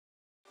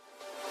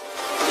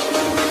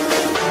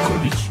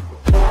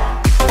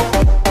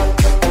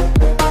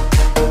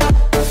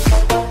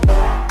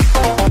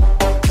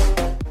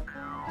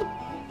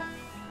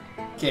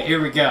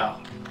here we go.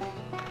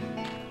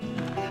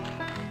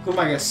 Who am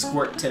I gonna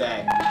squirt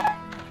today?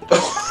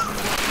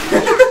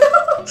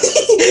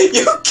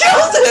 You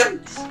killed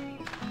him!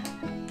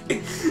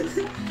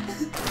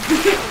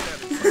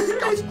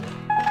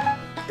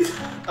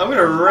 I'm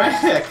gonna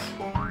wreck.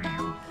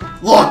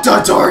 Locked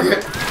on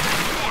target.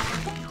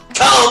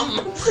 Come!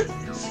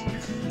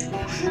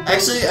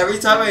 Actually, every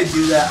time I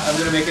do that, I'm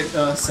gonna make it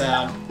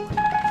sound.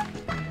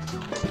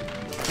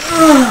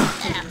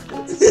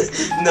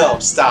 No,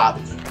 stop.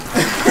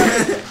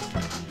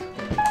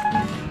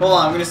 Hold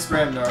on, I'm gonna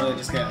spray him gnarly,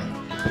 just kidding.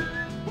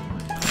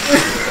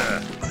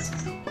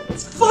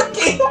 It's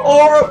fucking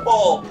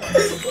horrible!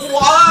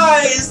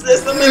 Why is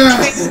this the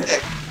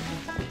mechanic?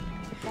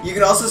 You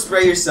can also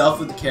spray yourself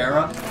with the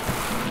camera.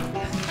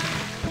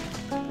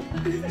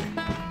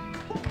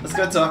 Let's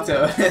go talk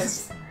to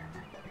Otis.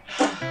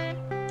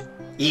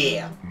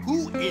 Yeah.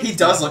 He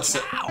does look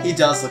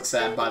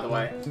sad, by the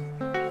way.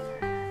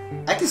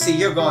 I can see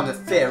you're going to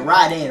fit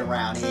right in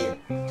around here.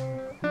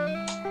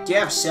 Do you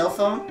have a cell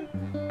phone?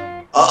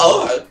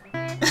 Uh-oh.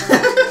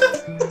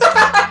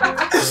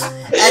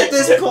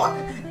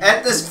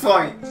 At this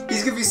point,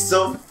 he's gonna be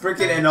so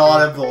freaking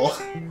inaudible.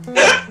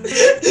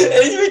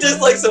 And you're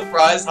just like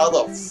surprised how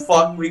the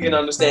fuck we can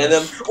understand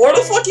him. Or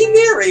the fucking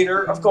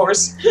narrator, of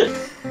course.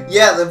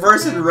 Yeah, the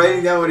person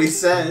writing down what he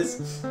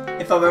says.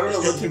 If I'm ever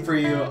looking for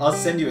you, I'll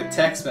send you a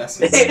text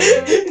message.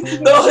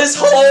 No, his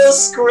whole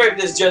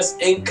script is just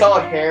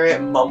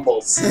incoherent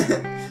mumbles.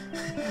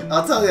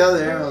 I'll tell the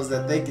other animals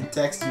that they can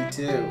text you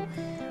too.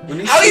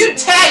 How do you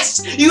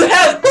text? You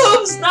have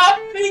hooves, not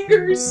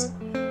fingers!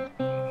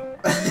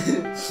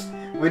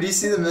 When you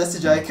see the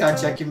message icon,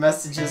 check your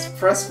messages,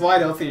 press Y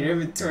to open your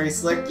inventory,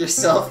 select your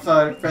cell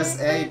phone, and press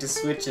A to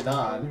switch it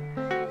on.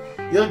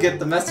 You'll get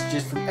the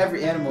messages from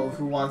every animal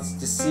who wants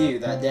to see you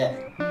that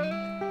day.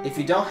 If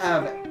you don't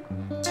have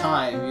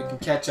time, you can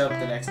catch up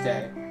the next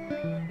day.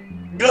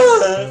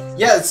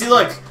 Yeah, see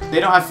look, they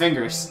don't have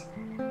fingers.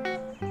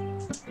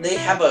 They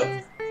have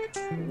a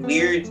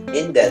weird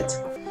indent.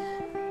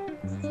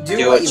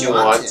 Do what you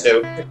want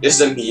to. Just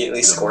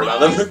immediately squirt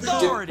on them.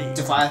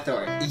 Defy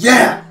authority.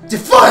 Yeah!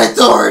 Defy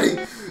authority!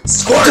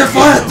 Squirt!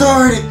 Defy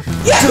authority!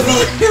 Yeah!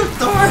 Defy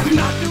authority!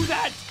 Not do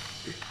that!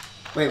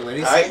 Wait, what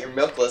is Alright, you're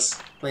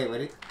milkless. Wait,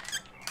 what is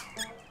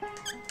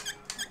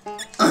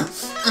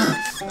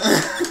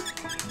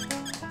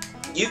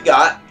You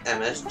got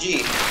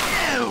MSG.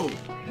 Ew.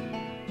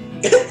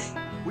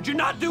 Would you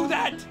not do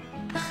that?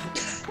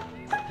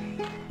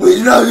 We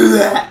did not do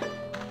that!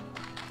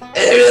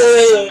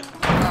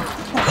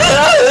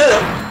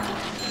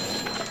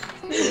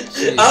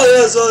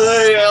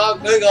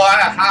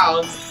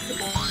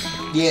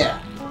 Yeah.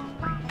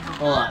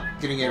 Hold on.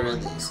 Gonna get rid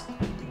of these.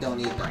 Don't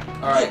need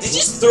them. Alright. Did you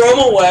just throw them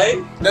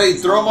away? No, you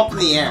throw them up in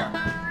the air.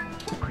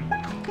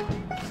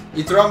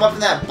 You throw them up in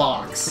that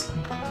box.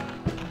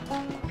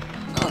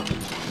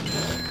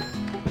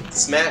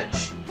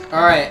 Smash.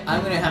 Alright,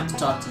 I'm gonna have to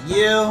talk to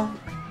you.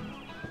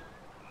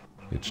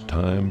 It's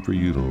time for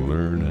you to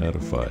learn how to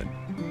fight.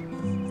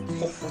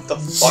 What the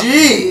fuck?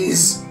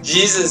 Jeez!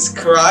 Jesus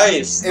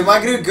Christ. Am I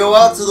gonna go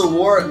out to the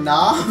war at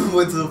Nam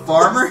with the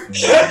farmer?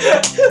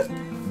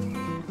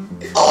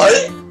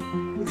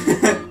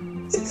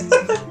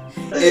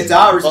 It's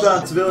our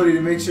responsibility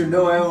to make sure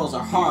no animals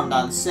are harmed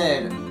on this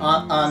side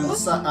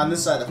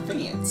of the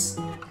fence.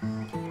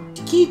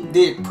 To keep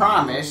this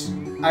promise,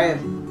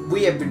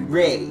 we have been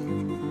ready.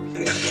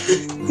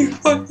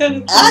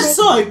 I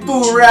saw you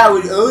fool around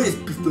with Otis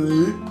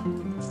before.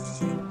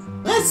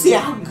 Let's see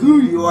how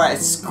good you are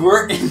at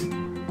squirting.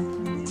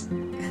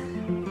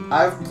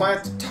 I've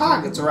planted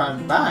targets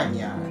around the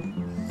barnyard.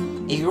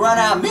 If you run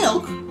out of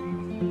milk,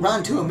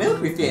 run to a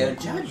milk refill and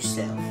charge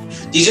yourself.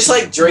 Do you just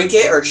like drink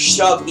it or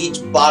shove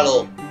each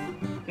bottle?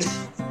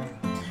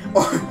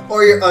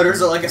 Or your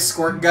udders are like a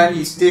squirt gun,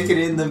 you stick it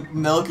in the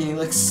milk and you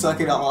like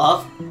suck it all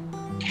off.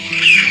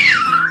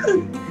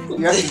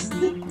 You have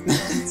to...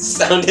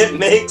 Sound it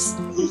makes.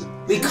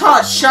 We call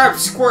it sharp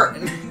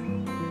squirting.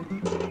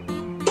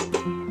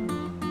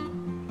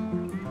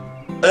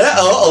 I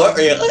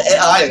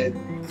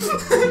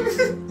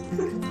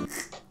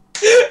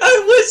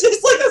wish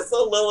it's like a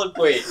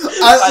soliloquy.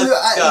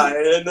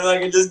 And then I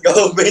can just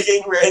go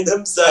making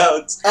random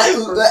sounds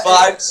for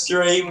 5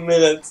 straight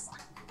minutes.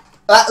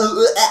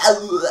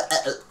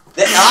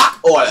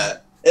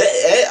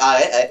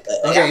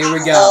 Okay, here we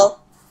go.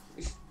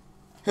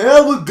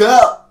 Here we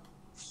go.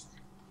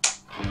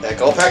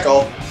 Peckle,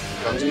 peckle.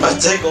 Come to my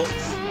tickle.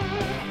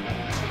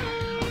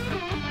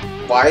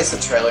 Why is the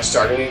trailer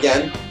starting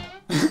again?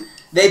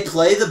 They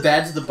play the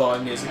Bad to the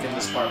Bone music in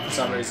this part for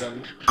some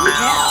reason.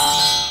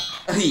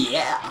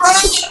 Yeah. Run,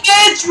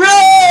 bitch,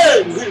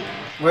 run!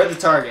 Where are the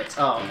targets?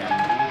 Oh, okay.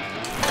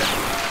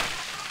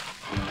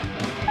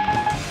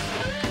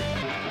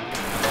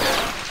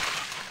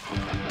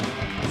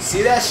 You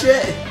see that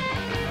shit?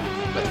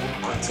 I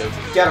don't want to.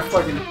 Got a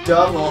fucking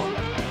double.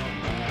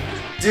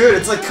 Dude,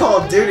 it's like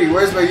Call of Duty.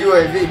 Where's my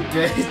UAV,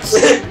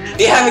 bitch?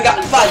 You haven't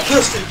gotten 5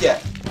 kill streak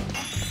yet.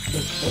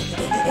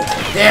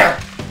 There!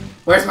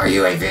 Where's my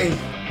UAV?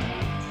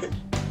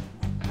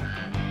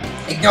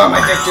 Ignore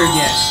my victory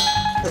again.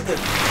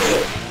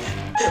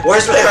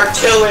 Where's my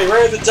artillery?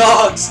 Where are the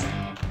dogs?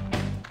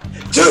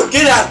 Dude,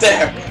 get out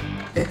there!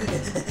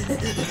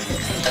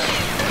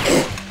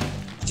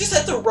 You just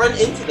have to run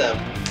into them.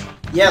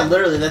 Yeah,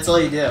 literally, that's all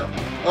you do.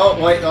 Oh,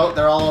 wait, oh,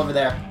 they're all over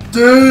there.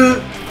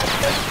 Dude!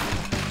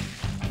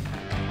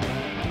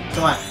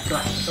 Come on, come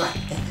on, come on.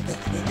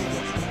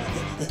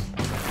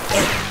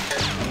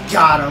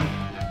 Got him.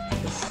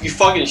 You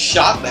fucking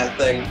shot that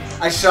thing.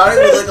 I shot it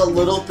with like a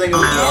little thing of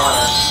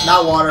water.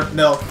 Not water,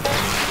 milk.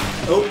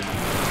 Oh.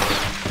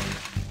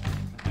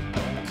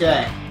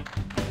 Okay.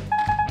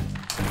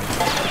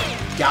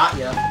 Got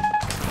ya.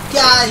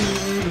 Got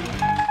you.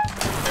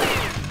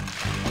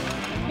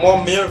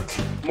 More milk.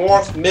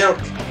 More milk.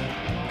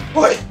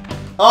 What?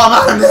 Oh, I'm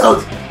out of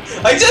milk.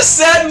 I just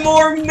said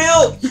more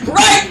milk!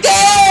 Right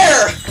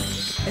there!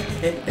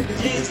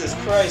 Jesus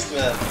Christ,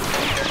 man.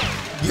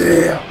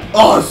 Yeah!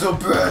 Awesome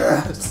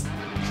badass!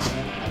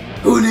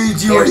 Who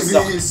needs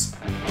UAVs?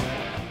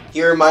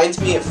 He reminds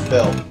me of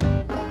Phil.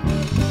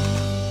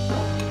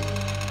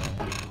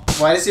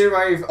 Why does he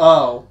remind me of...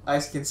 Oh, I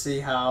can see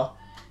how.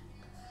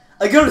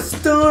 I got a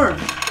star!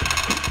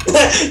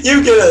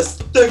 You get a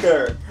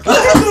sticker!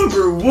 I'm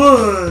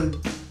 #1!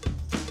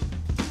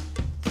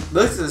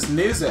 Look at this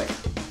music.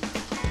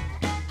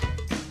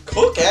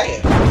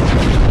 Okay.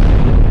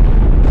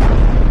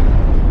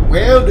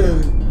 Well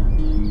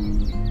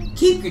done.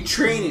 Keep your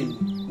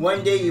training.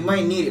 One day you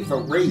might need it for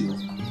real.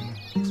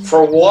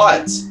 For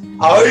what?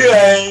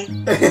 Okay.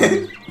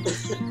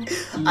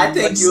 I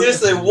think like,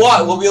 seriously,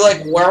 what? We'll be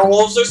like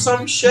werewolves or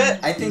some shit?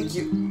 I think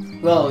you...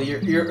 Well,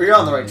 you're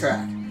on the right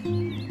track.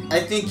 I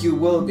think you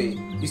will be.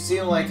 You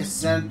seem like a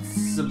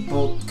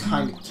sensible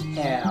kind of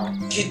cow.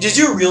 Did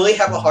you really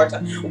have a hard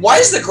time? Why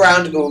is the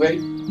ground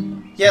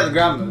moving? Yeah, the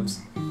ground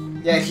moves.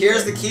 Yeah,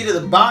 here's the key to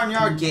the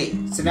barnyard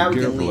gate. So now we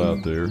can leave. Careful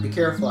out there. Be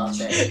careful out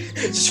there.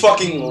 Just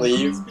fucking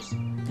leave.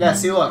 Yeah,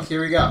 see, look,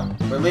 here we go.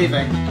 We're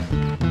leaving.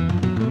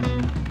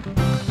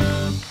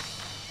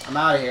 I'm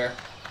out of here.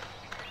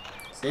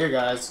 See you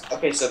guys.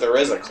 Okay, so there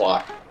is a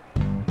clock.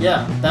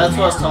 Yeah, that's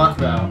what I was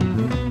talking about.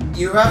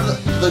 You have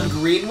the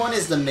green one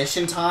is the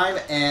mission time,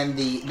 and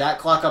that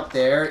clock up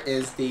there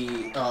is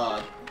the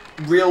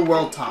real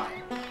world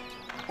time.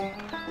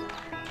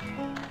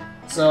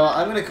 So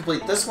I'm gonna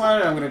complete this one,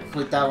 and I'm gonna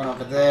complete that one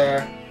over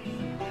there.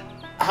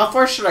 How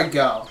far should I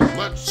go?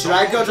 Should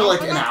I go to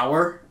like an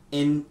hour?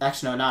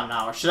 Actually, no, not an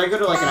hour. Should I go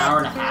to like an hour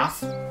and a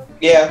half?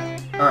 Yeah.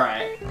 All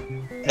right.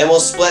 And we'll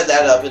split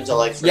that up into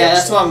like 3 Yeah,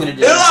 that's what I'm gonna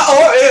do.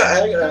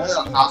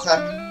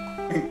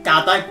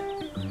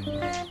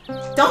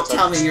 Don't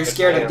tell me you're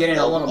scared of getting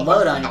a little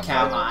mud on your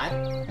cowhide.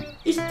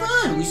 It's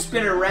fun. We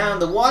spin it around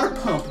the water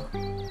pump.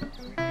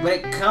 When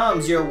it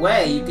comes your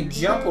way, you can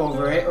jump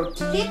over it or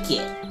kick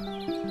it.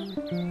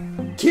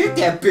 Kick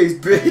that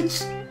big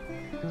bitch.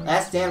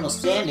 Last animal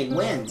standing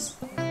wins.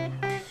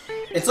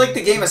 It's like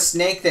the game of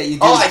Snake that you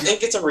do. Oh, I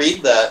think it's a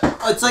read that.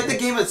 It's like the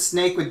game of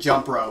Snake with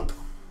jump rope.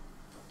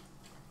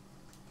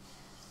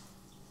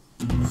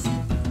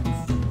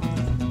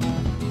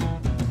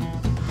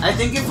 I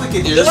think if we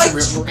could do Did they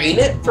this like drain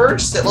it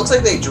first? It looks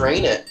like they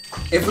drain it.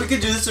 If we could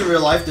do this in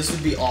real life, this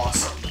would be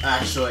awesome,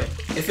 actually.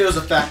 If it was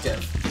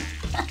effective.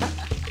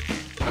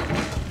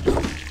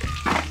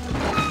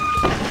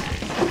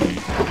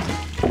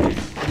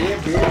 Yeah,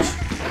 bitch.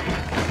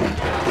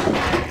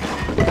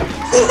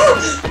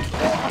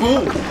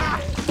 Boom!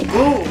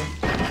 Boom!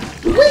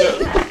 Whee!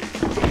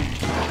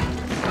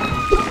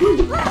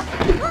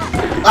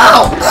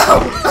 Ow! Ow!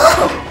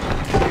 Ow!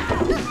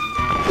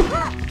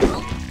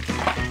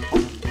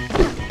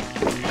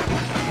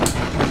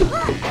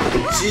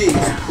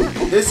 Jeez,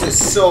 this is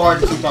so hard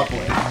to keep up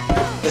with.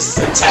 This is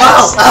intense.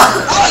 Ow!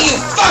 Ow! Oh, you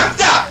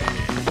fucked up!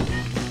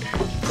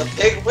 The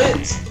pig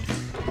wins.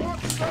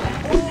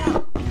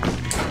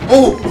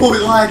 Oh, he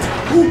lands.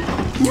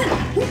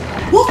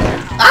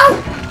 Ow!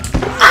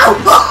 Ow!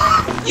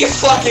 You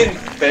fucking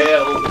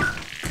failed.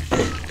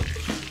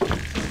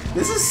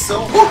 This is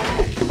so...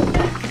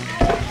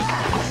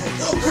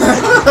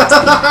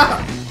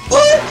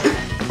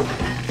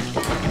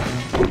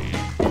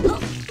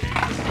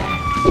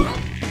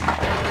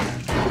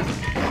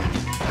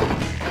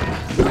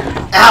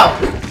 Ow!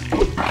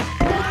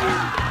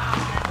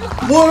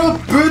 What a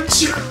bitch!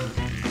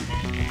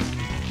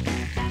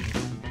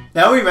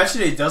 Now we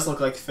mentioned it, he does look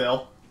like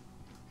Phil.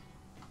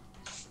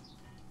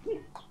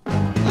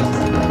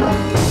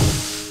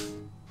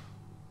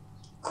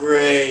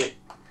 Great.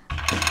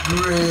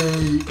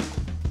 Great.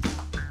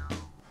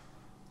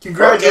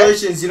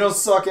 Congratulations, okay. You don't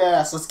suck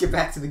ass. Let's get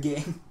back to the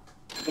game.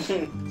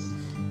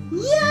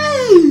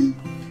 Yay!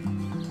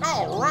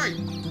 Alright.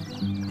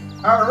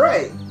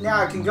 Alright, now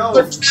I can go.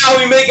 But now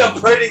we make a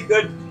pretty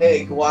good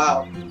pig.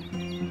 Wow.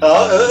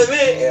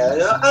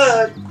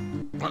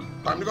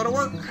 Time to go to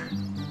work.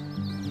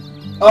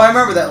 Oh, I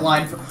remember that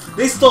line.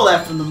 They stole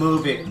that from the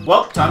movie.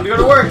 Well, time to go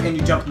to work, and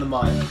you jump in the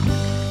mud.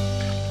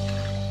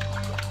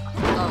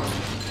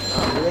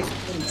 What do they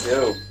even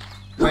do?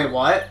 Wait,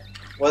 what?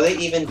 What do they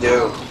even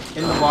do?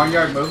 In the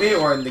Barnyard movie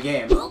or in the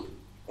game?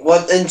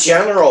 What in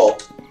general?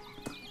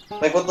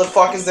 Like, what the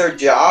fuck is their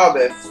job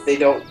if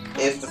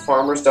the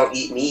farmers don't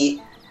eat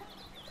meat?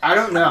 I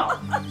don't know.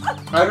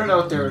 I don't know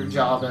what their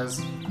job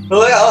is.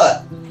 Look at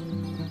that.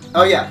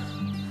 Oh yeah.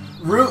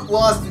 Root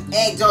lost and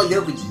eggs all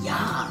over the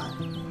yard.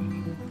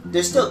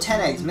 There's still 10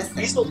 eggs missing.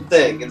 Diesel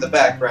thing in the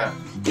background.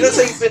 You don't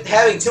think you've been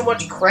having too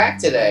much crack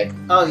today?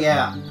 Oh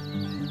yeah.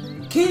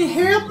 Can you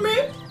help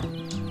me?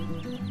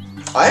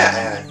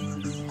 Aye.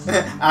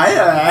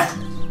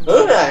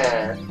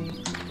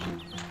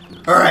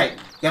 Alright,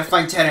 gotta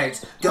find 10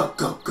 eggs. Go,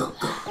 go, go,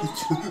 go.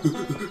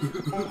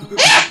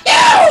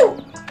 No!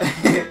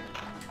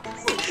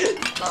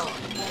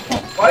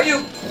 Why are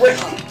you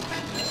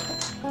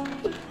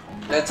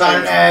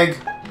Found an egg.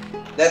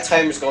 That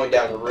timer's going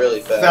down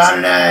really fast.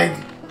 Found an egg.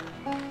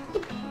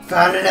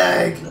 Found an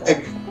egg.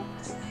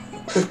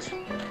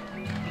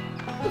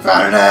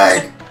 Found an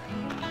egg.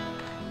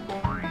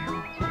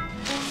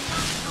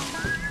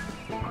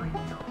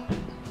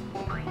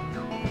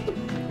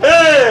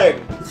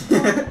 Egg!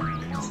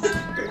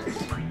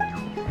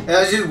 I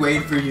was just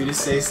waiting for you to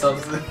say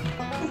something.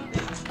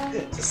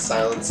 Just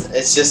silence.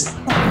 It's just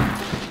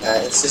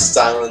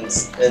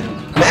silence. And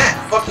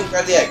Matt, fucking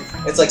grab the egg.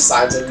 It's like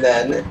silence and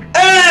then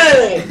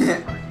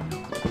egg!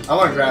 I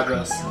want to grab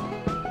this.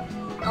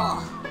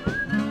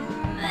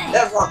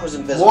 That rock was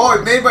invisible. Whoa!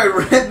 It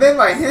made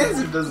my hands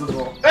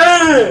invisible.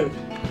 Egg!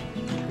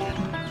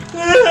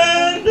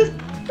 Egg!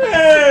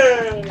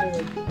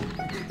 Egg!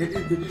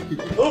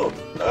 Oh,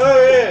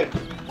 egg!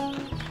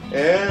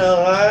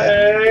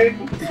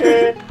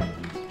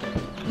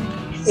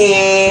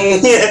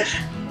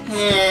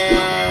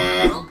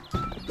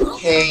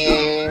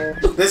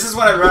 This is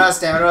when I run out of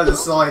stamina,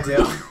 this is all I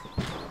do.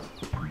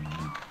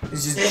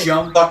 It's just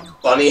jump.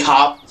 Fuck bunny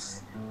hop.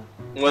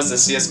 Was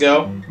this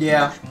CSGO?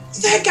 Yeah.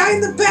 That guy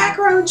in the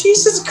background,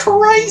 Jesus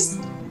Christ!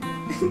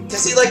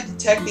 Does he like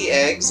detect the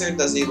eggs or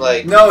does he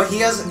like... No,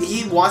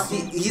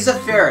 he's a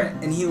ferret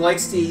and he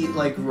likes to eat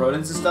like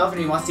rodents and stuff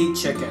and he wants to eat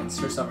chickens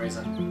for some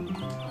reason.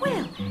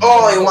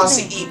 Oh, he wants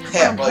to eat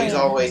Pip, but he's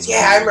always...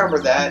 Yeah, I remember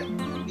that.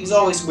 He's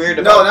always weird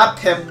about... No, not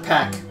Pip,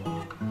 Peck.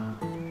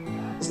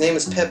 His name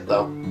is Pip,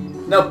 though.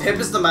 No, Pip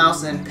is the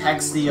mouse and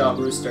Peck's the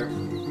rooster.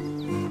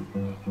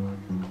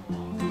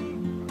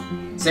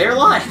 Say your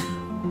line.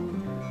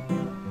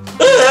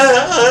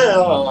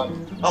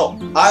 Oh,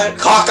 I'm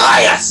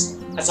cock-eyes!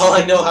 That's all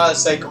I know how to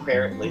say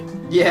coherently.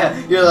 Yeah,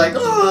 you're like,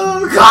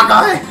 oh,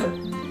 cockeye!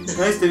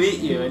 Nice to meet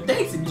you, and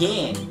thanks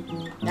again.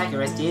 Now I can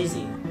rest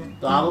easy.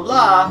 Blah, blah,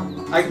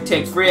 blah. I can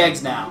take 3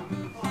 eggs now.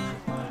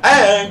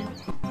 Hey!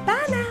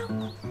 Bye now.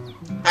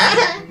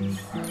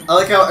 I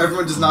like how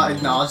everyone does not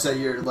acknowledge that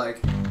you're like,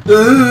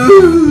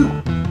 ooh.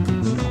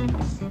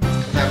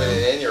 Having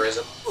an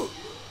aneurysm.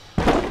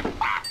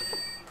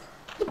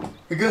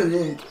 I got an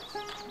egg.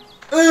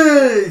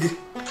 Egg!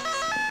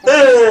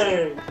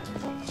 Egg!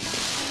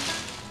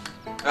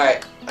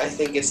 Alright, I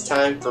think it's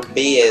time for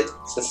bed,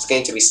 since it's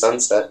going to be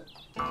sunset.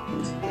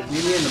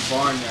 Meet me in the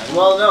barnyard.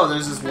 Well, no,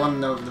 there's this one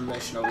note of the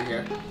mission over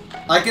here.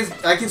 I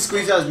can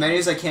squeeze out as many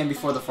as I can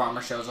before the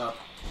farmer shows up.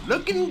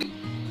 Looking.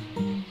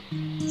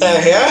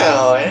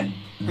 Yeah.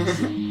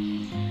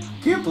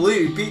 Can't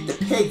believe you beat the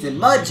pigs and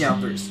mud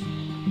jumpers.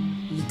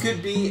 You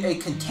could be a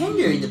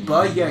contender in the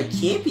Barnyard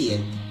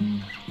champion.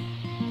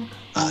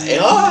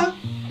 Yeah.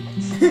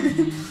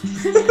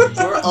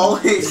 We're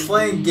always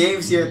playing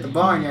games here at the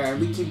Barnyard.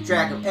 We keep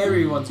track of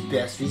everyone's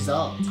best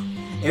results.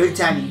 Every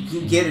time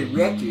you get a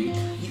record, you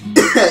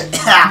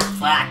ah,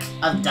 fuck,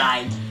 I'm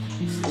dying.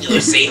 You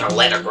receive a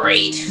letter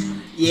grade.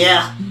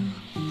 Yeah.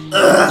 You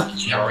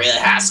got a really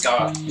high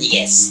score. You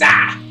get a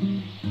star.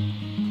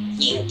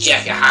 You can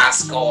check your high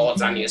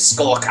scores on your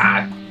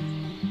scorecard.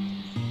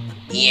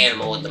 The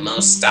animal with the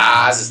most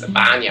stars is the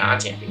Barnyard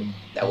champion.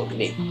 That would be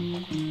me.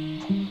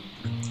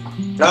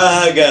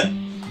 Good.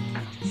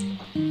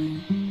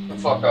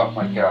 Fuck off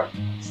my car.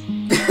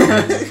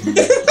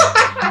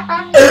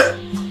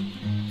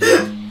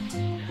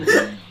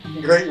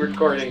 Great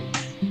recording.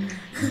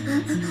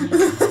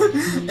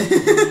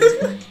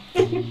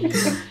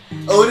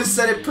 Otis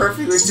said it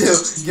perfectly too.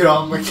 Get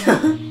off my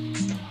car.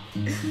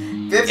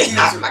 Get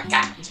off my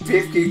car.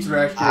 15th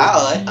record.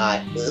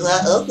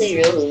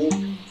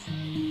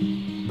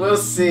 We'll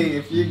see.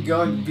 If you're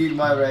going to beat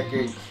my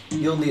record,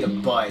 you'll need a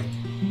bike.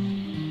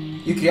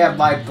 You can have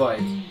my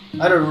bike.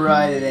 I don't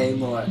ride it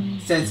anymore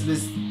since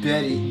Miss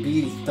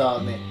Beatty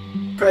taught me.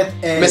 Press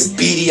A. Miss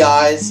Beady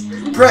Eyes.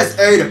 Press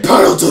A to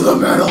pedal to the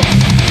metal.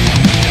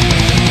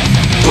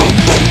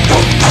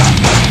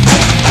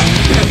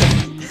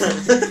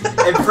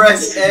 And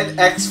press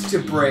NX to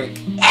brake.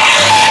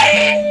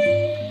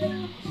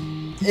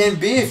 And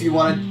B if you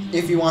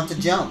want to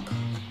jump.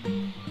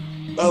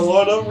 I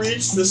wanna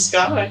reach the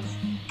sky.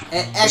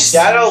 And The X.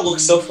 shadow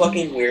looks so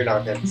fucking weird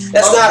on him.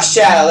 That's not a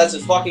shadow, that's a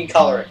fucking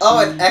coloring.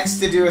 Oh, and X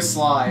to do a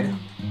slide.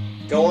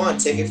 Go on,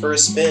 take it for a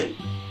spin.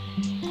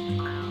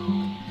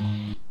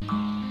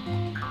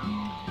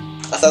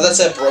 I thought that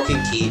said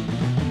broken key.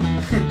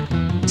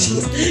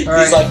 He's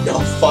Alright. like, no,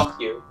 fuck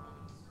you.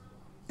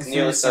 It's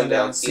nearly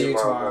sundown. See you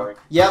tomorrow morning.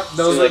 Yep, those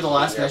See you were like the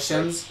last yeah,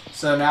 missions.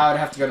 So now I'd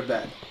have to go to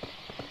bed.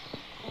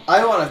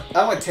 I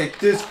wanna take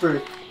this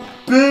break.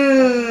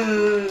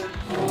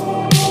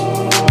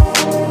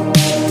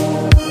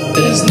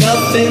 There's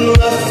nothing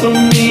left for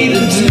me to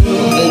do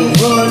than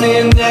run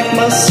and act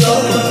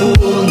myself a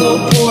fool.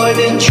 No point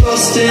in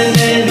trusting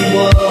anyone.